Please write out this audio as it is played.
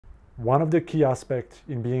one of the key aspects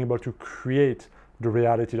in being able to create the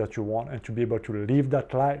reality that you want and to be able to live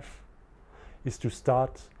that life is to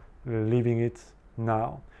start living it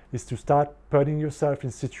now, is to start putting yourself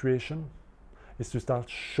in situation, is to start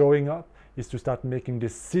showing up, is to start making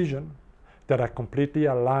decisions that are completely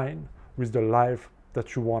aligned with the life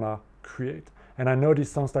that you want to create. And I know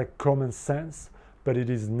this sounds like common sense, but it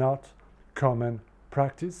is not common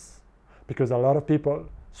practice, because a lot of people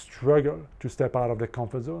struggle to step out of the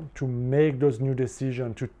comfort zone, to make those new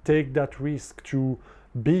decisions, to take that risk, to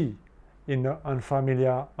be in an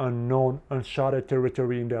unfamiliar, unknown, uncharted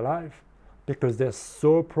territory in their life, because they're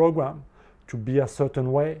so programmed to be a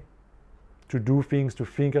certain way, to do things, to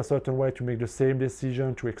think a certain way, to make the same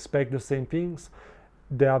decision, to expect the same things.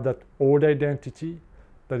 They have that old identity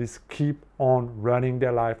that is keep on running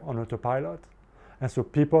their life on autopilot. And so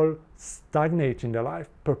people stagnate in their life,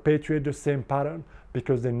 perpetuate the same pattern,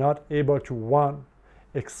 because they're not able to, one,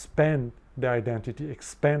 expand their identity,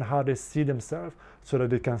 expand how they see themselves, so that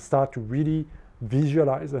they can start to really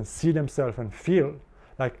visualize and see themselves and feel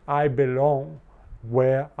like I belong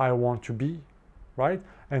where I want to be, right?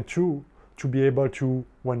 And two, to be able to,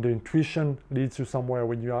 when the intuition leads you somewhere,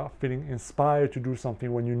 when you are feeling inspired to do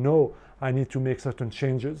something, when you know I need to make certain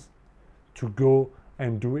changes, to go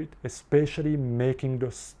and do it, especially making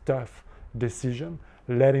those tough decisions,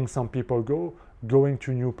 letting some people go, going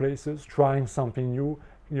to new places, trying something new,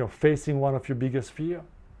 facing one of your biggest fears.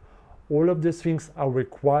 All of these things are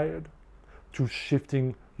required to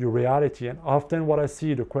shifting your reality. And often what I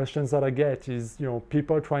see, the questions that I get is,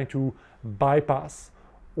 people trying to bypass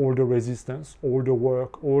all the resistance, all the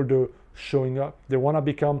work, all the showing up. They want to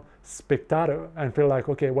become spectator and feel like,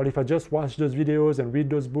 okay, well, if I just watch those videos and read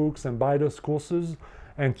those books and buy those courses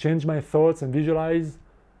and change my thoughts and visualize,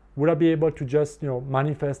 would I be able to just,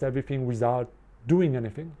 manifest everything without doing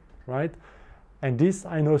anything, right? And this,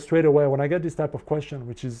 I know straight away when I get this type of question,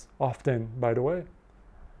 which is often, by the way,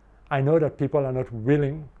 I know that people are not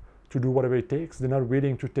willing to do whatever it takes. They're not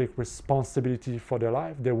willing to take responsibility for their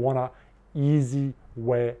life. They want an easy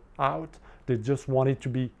way out. They just want it to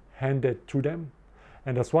be handed to them.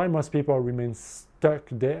 And that's why most people remain stuck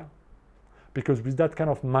there. Because with that kind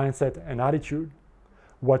of mindset and attitude,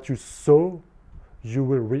 what you sow, you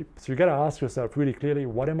will reap. So you got to ask yourself really clearly,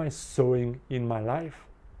 what am I sowing in my life?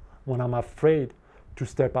 When I'm afraid to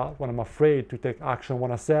step out, when I'm afraid to take action,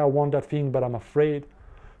 when I say I want that thing, but I'm afraid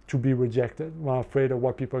to be rejected, when I'm afraid of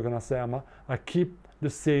what people are going to say, I keep the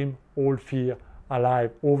same old fear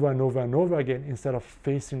alive over and over and over again instead of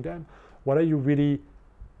facing them. What are you really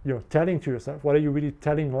telling to yourself? What are you really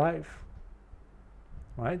telling life?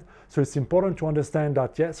 Right? So it's important to understand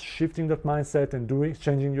that, yes, shifting that mindset and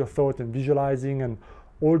changing your thought and visualizing and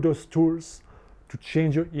all those tools to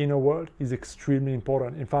change your inner world is extremely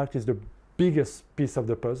important. In fact, it's the biggest piece of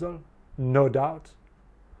the puzzle, no doubt.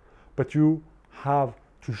 But you have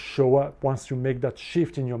to show up once you make that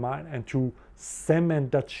shift in your mind, and to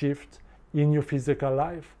cement that shift in your physical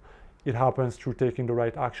life. It happens through taking the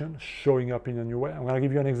right action, showing up in a new way. I'm going to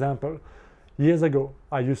give you an example. Years ago,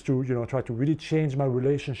 I used to, try to really change my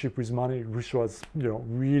relationship with money, which was,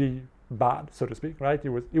 really bad, so to speak, right?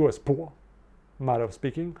 It was poor, matter of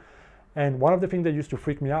speaking. And one of the things that used to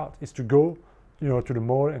freak me out is to go, to the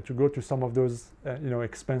mall and to go to some of those,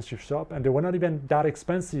 expensive shops. And they were not even that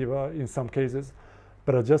expensive in some cases,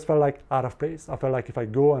 but I just felt like out of place. I felt like if I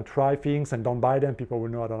go and try things and don't buy them, people will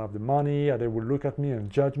know I don't have the money, or they will look at me and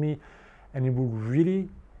judge me. And it would really,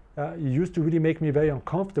 it used to really make me very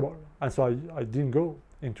uncomfortable. And so I didn't go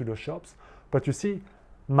into those shops. But you see,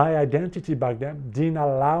 my identity back then didn't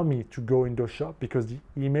allow me to go in those shops, because the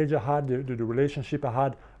image I had, the relationship I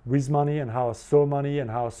had with money and how I saw money and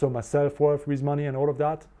how I saw my self-worth with money and all of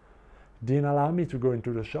that didn't allow me to go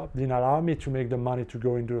into the shop, didn't allow me to make the money to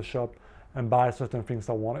go into the shop and buy certain things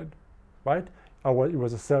I wanted, right? It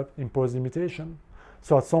was a self-imposed limitation.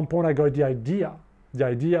 So at some point I got the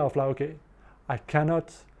idea of like, okay, I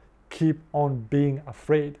cannot keep on being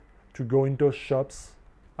afraid to go into those shops.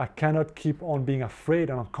 I cannot keep on being afraid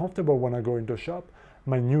and uncomfortable when I go into a shop.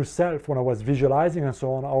 My new self, when I was visualizing and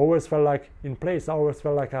so on, I always felt like in place. I always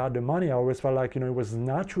felt like I had the money. I always felt like, it was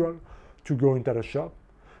natural to go into the shop.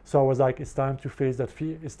 So I was like, it's time to face that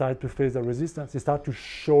fear. It's time to face the resistance. It's time to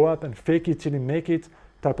show up and fake it till you make it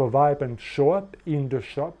type of vibe, and show up in the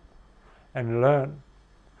shop and learn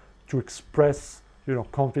to express,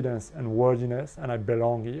 confidence and worthiness, and I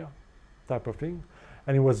belong here type of thing.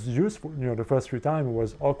 And it was useful, the first few times it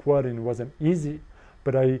was awkward and it wasn't easy,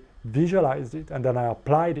 but I visualized it and then I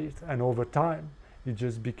applied it, and over time it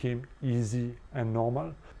just became easy and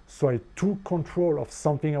normal. So I took control of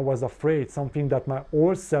something I was afraid, something that my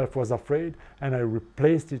old self was afraid, and I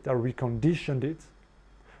replaced it, I reconditioned it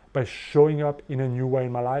by showing up in a new way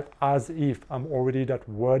in my life as if I'm already that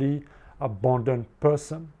worthy, abundant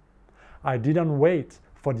person. I didn't wait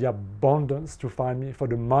for the abundance to find me, for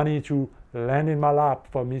the money to land in my lap,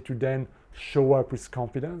 for me to then show up with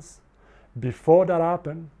confidence. Before that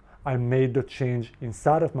happened, I made the change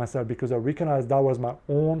inside of myself because I recognized that was my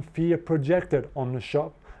own fear projected on the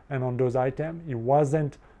shop and on those items. It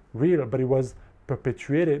wasn't real, but it was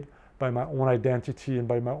perpetuated by my own identity and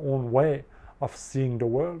by my own way of seeing the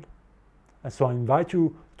world. And so I invite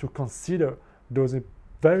you to consider those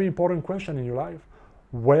very important questions in your life.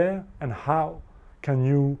 Where and how can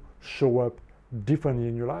you show up differently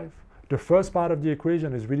in your life? The first part of the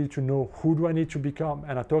equation is really to know, who do I need to become?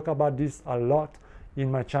 And I talk about this a lot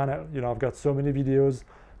in my channel. I've got so many videos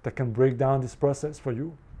that can break down this process for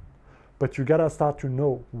you. But you gotta start to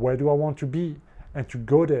know, where do I want to be? And to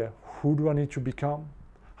go there, who do I need to become?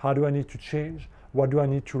 How do I need to change? What do I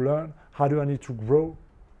need to learn? How do I need to grow?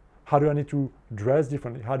 How do I need to dress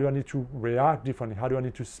differently? How do I need to react differently? How do I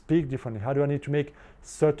need to speak differently? How do I need to make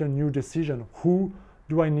certain new decisions? Who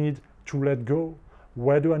do I need to let go?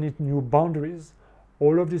 Where do I need new boundaries?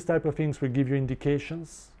 All of these type of things will give you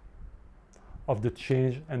indications of the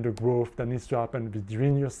change and the growth that needs to happen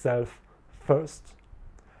within yourself first.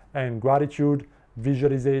 And gratitude,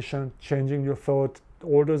 visualization, changing your thought,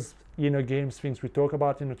 all those inner games, things we talk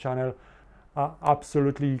about in the channel, are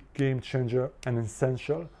absolutely game changer and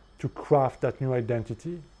essential to craft that new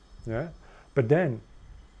identity. Yeah. But then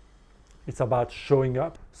it's about showing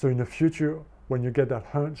up. So in the future, when you get that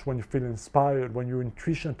hunch, when you feel inspired, when your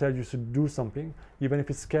intuition tells you to do something, even if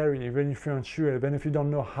it's scary, even if you're unsure, even if you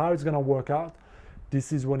don't know how it's going to work out,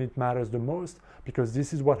 this is when it matters the most, because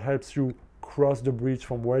this is what helps you cross the bridge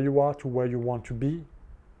from where you are to where you want to be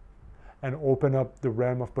and open up the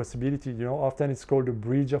realm of possibility. Often it's called the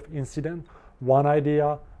bridge of incident. One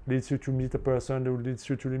idea leads you to meet a person who leads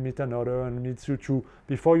you to meet another, and leads you to,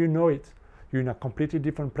 before you know it, you're in a completely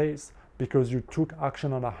different place because you took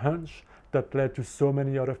action on a hunch that led to so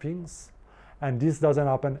many other things. And this doesn't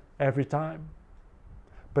happen every time,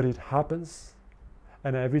 but it happens.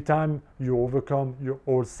 And every time you overcome your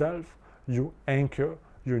old self, you anchor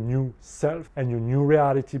your new self, and your new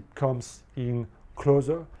reality comes in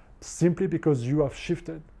closer, simply because you have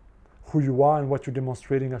shifted. Who you are and what you're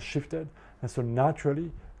demonstrating has shifted. And so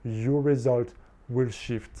naturally, your result will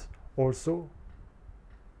shift also.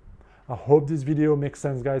 I hope this video makes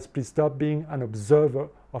sense, guys. Please stop being an observer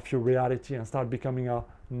of your reality and start becoming an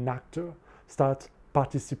actor. Start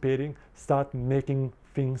participating, start making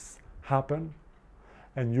things happen.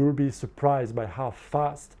 And you'll be surprised by how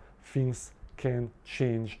fast things can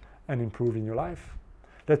change and improve in your life.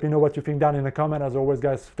 Let me know what you think down in the comment. As always,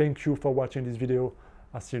 guys, thank you for watching this video.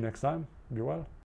 I'll see you next time. Be well.